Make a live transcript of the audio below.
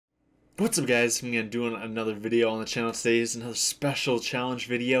What's up, guys? I'm doing another video on the channel today. It's another special challenge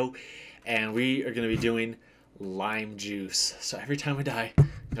video, and we are going to be doing lime juice. So every time we die,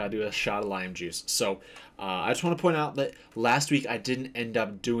 gotta do a shot of lime juice. So I just want to point out that last week I didn't end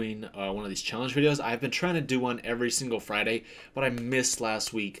up doing one of these challenge videos. I've been trying to do one every single Friday, but I missed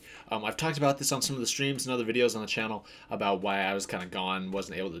last week. I've talked about this on some of the streams and other videos on the channel about why I was kind of gone,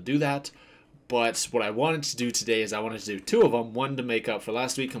 wasn't able to do that. But what I wanted to do today is I wanted to do two of them, one to make up for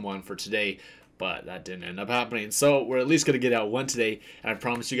last week and one for today, but that didn't end up happening. So we're at least going to get out one today, and I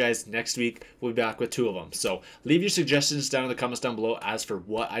promise you guys next week we'll be back with two of them. So leave your suggestions down in the comments down below as for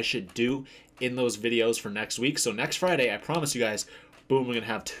what I should do in those videos for next week. So next Friday, I promise you guys, boom, we're going to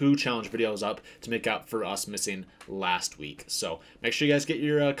have two challenge videos up to make up for us missing last week. So make sure you guys get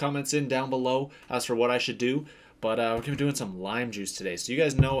your comments in down below as for what I should do. But we're going to be doing some lime juice today. So you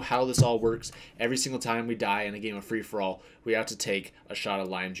guys know how this all works. Every single time we die in a game of free-for-all, we have to take a shot of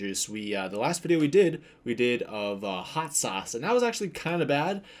lime juice. The last video we did of hot sauce. And that was actually kind of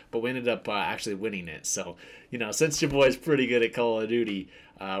bad, but we ended up actually winning it. So, you know, since your boy's pretty good at Call of Duty,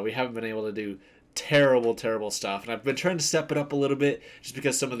 we haven't been able to do terrible stuff. And I've been trying to step it up a little bit just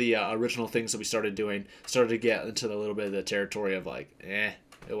because some of the original things that we started doing started to get into a little bit of the territory of like,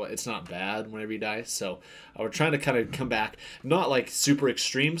 it's not bad whenever you die. So we're trying to kind of come back, not like super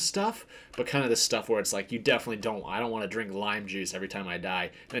extreme stuff, but kind of this stuff where it's like, you definitely I don't want to drink lime juice every time I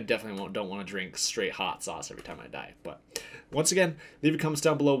die, and I definitely don't want to drink straight hot sauce every time I die. But once again, leave your comments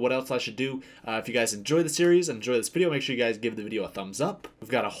down below what else I should do. If you guys enjoy the series and enjoy this video, make sure you guys give the video a thumbs up. We've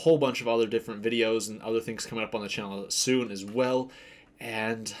got a whole bunch of other different videos and other things coming up on the channel soon as well.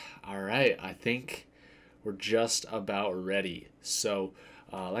 And alright, I think we're just about ready. So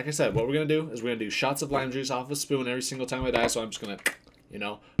like I said, what we're going to do is we're going to do shots of lime juice off a spoon every single time I die. So I'm just going to, you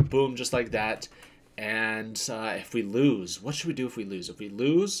know, boom, just like that. And if we lose, what should we do if we lose? If we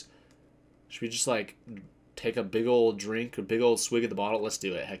lose, should we just like take a big old drink, a big old swig of the bottle? Let's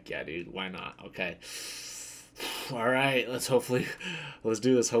do it. Heck yeah, dude. Why not? Okay. All right. Let's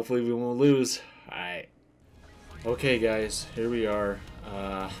do this. Hopefully we won't lose. All right. Okay, guys. Here we are.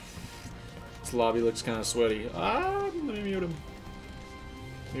 This lobby looks kind of sweaty. Let me mute him.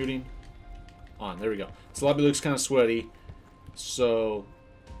 Muting on. There we go. This lobby looks kind of sweaty, so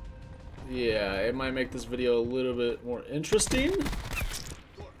yeah, it might make this video a little bit more interesting,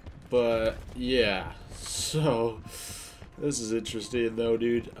 but yeah, so this is interesting though,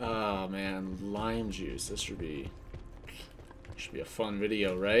 dude. Oh man, lime juice. This should be a fun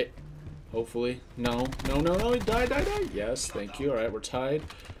video, right? Hopefully. No, die. Yes, thank you. All right, we're tied.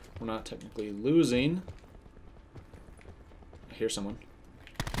 We're not technically losing. I hear someone.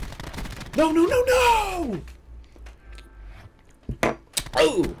 No!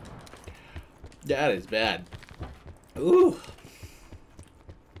 Oh! That is bad. Ooh.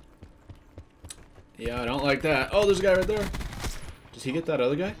 Yeah, I don't like that. Oh, there's a guy right there. Did he get that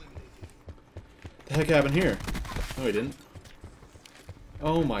other guy? The heck happened here? No, he didn't.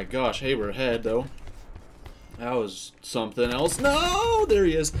 Oh my gosh. Hey, we're ahead, though. That was something else. No! There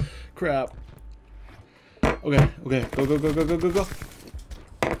he is. Crap. Okay.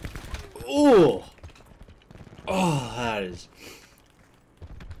 Go. Oh, that is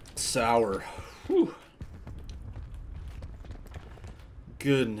sour. Whew.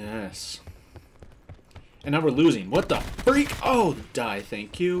 Goodness. And now we're losing. What the freak? Oh, die.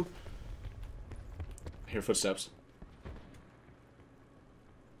 Thank you. I hear footsteps.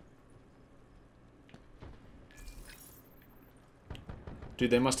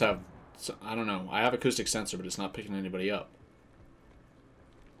 Dude, they must have... I don't know. I have acoustic sensor, but it's not picking anybody up.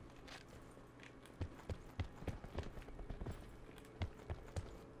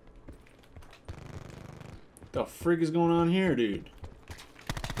 The frig is going on here, dude?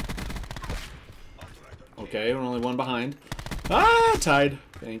 Okay, we're only one behind. Ah, tied.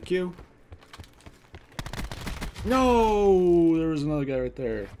 Thank you. No, there was another guy right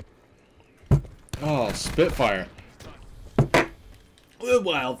there. Oh, Spitfire.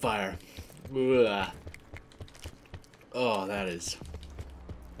 Wildfire. Ugh. Oh, that is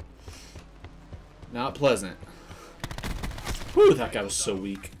not pleasant. Whew, that guy was so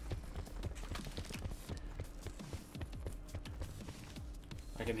weak.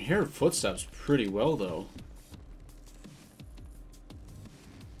 I can hear footsteps pretty well, though.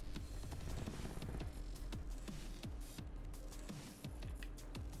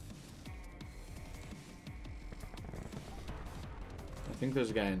 I think there's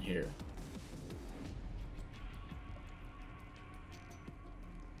a guy in here.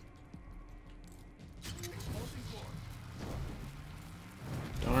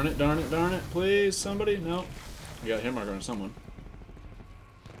 Darn it, please, somebody? No. You got a hit marker on someone.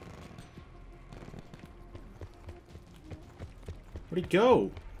 Where'd he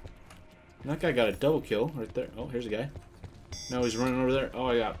go? That guy got a double kill right there. Oh, here's a guy. No, he's running over there. Oh,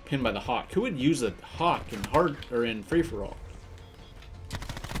 I got pinned by the hawk. Who would use a hawk in hard or in free for all?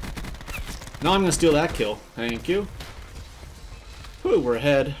 No, I'm gonna steal that kill. Thank you. Whew, we're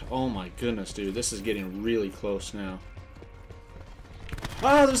ahead. Oh my goodness, dude. This is getting really close now.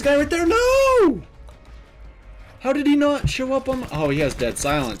 Ah, there's a guy right there. No! How did he not show up on... Oh, he has dead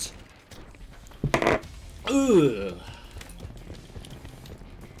silence. Ugh.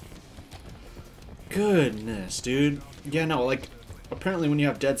 Goodness, dude. Yeah, no, like, apparently when you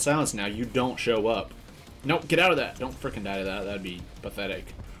have dead silence now, you don't show up. Nope, get out of that. Don't frickin' die to that. That'd be pathetic.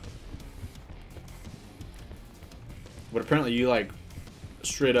 But apparently you, like,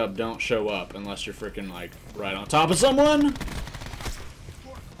 straight up don't show up unless you're frickin', like, right on top of someone.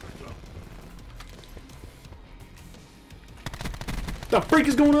 The freak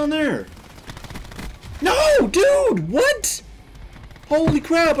is going on there? No, dude, what? Holy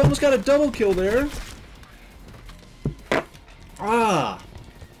crap, I almost got a double kill there. Ah.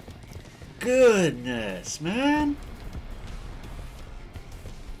 Goodness, man.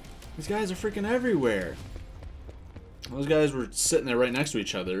 These guys are freaking everywhere. Those guys were sitting there right next to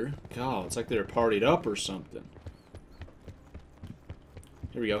each other. God, it's like they were partied up or something.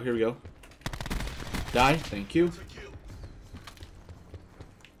 Here we go, here we go. Die, thank you.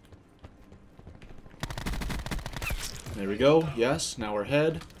 There we go, yes, now we're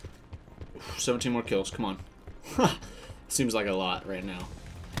ahead. 17 more kills, come on. Seems like a lot right now.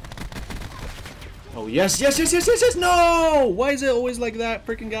 Oh, yes, yes, yes, yes, yes, yes, no! Why is it always like that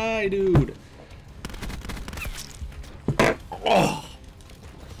freaking guy, dude? Oh!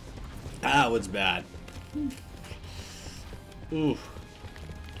 That was bad. Ooh.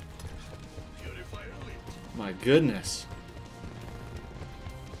 My goodness.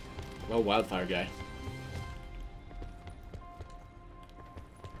 Well, wildfire guy.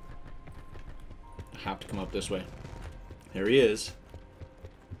 I have to come up this way. There he is.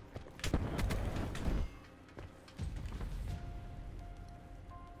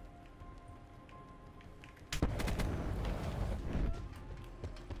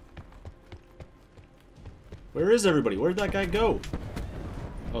 Where is everybody? Where'd that guy go?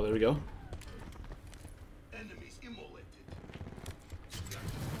 Oh, there we go.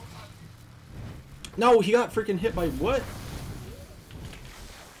 No, he got freaking hit by what?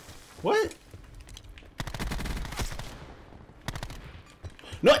 What?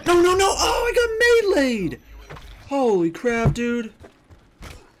 No, no, no, no! Oh, I got meleeed! Holy crap, dude.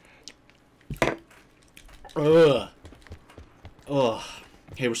 Ugh. Ugh.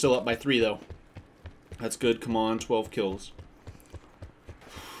 Hey, we're still up by 3, though. That's good. Come on, 12 kills.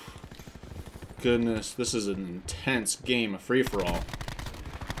 Goodness, this is an intense game of free-for-all.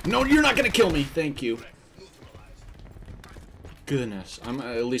 No, you're not gonna kill me. Thank you. Goodness, I'm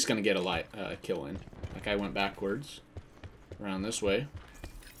at least gonna get a kill in. Like I went backwards, around this way.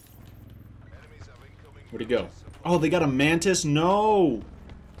 Where'd he go? Oh, they got a mantis. No.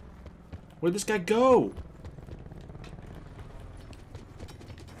 Where'd this guy go?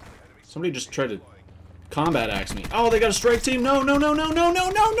 Somebody just tried to combat axe me. Oh, they got a strike team. No, no, no, no, no, no,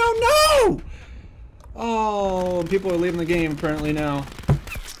 no, no, no! Oh, people are leaving the game apparently now.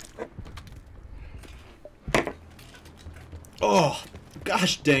 Oh,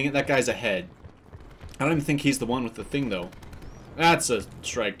 gosh dang it, that guy's ahead. I don't even think he's the one with the thing, though. That's a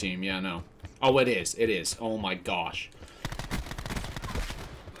strike team, yeah, no. Oh, it is, it is. Oh my gosh.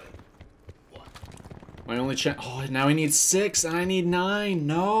 My only chance. Oh, now he needs 6 and I need 9.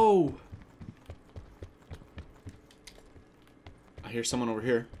 No. I hear someone over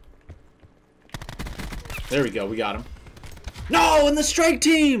here. There we go, we got him. No, and the strike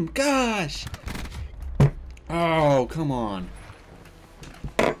team! Gosh! Oh, come on.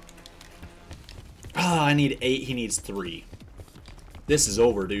 Ah, I need 8, he needs 3. This is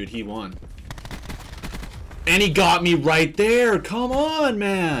over, dude, he won. And he got me right there! Come on,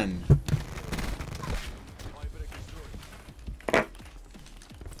 man!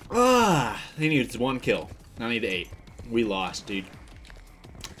 Ah, he needs 1 kill. I need 8. We lost, dude.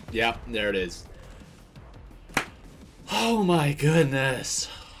 Yep, there it is. Oh my goodness.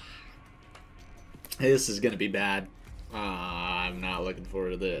 This is gonna be bad. I'm not looking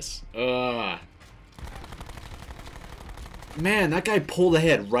forward to this. Man, that guy pulled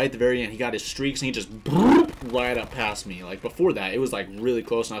ahead right at the very end. He got his streaks and he just right up past me. Like before that, it was like really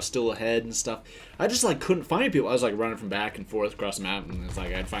close and I was still ahead and stuff. I just like couldn't find people. I was like running from back and forth across the map and it's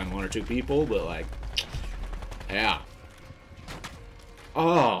like I'd find 1 or 2 people, but like, yeah.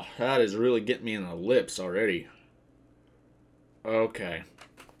 Oh, that is really getting me in the lips already. Okay.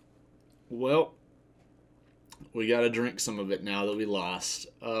 Well, We gotta drink some of it now that we lost.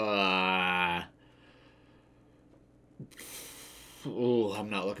 Oh, I'm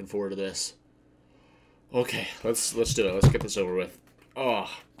not looking forward to this. Okay, let's do it. Let's get this over with. Oh,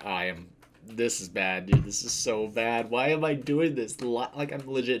 I am. This is bad, dude. This is so bad. Why am I doing this? Like, I'm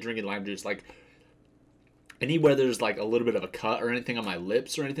legit drinking lime juice. Like, anywhere there's like a little bit of a cut or anything on my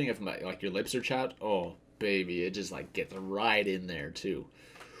lips or anything, if my like your lips are chapped, oh baby, it just like gets right in there too.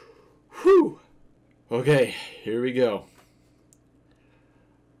 Whew. Okay, here we go.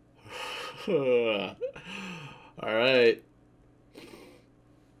 All right.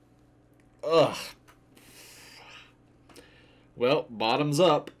 Ugh. Well, bottoms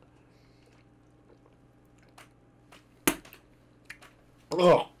up.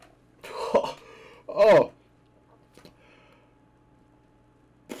 Oh. Oh.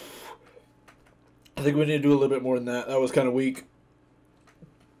 I think we need to do a little bit more than that. That was kind of weak.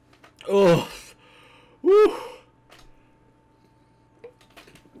 Oh. Woo.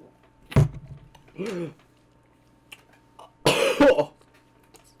 Oh.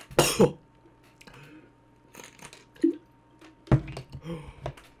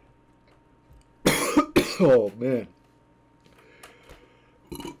 Oh, man.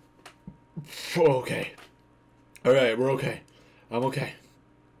 Okay. All right, we're okay. I'm okay.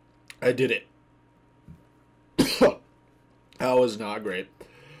 I did it. That was not great.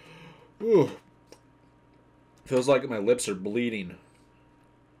 Ooh. Feels like my lips are bleeding.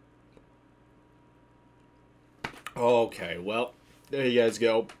 Okay, well, there you guys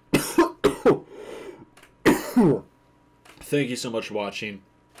go. Thank you so much for watching.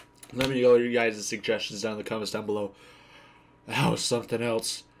 Let me know your guys' suggestions down in the comments down below. That was something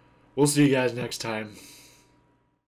else. We'll see you guys next time.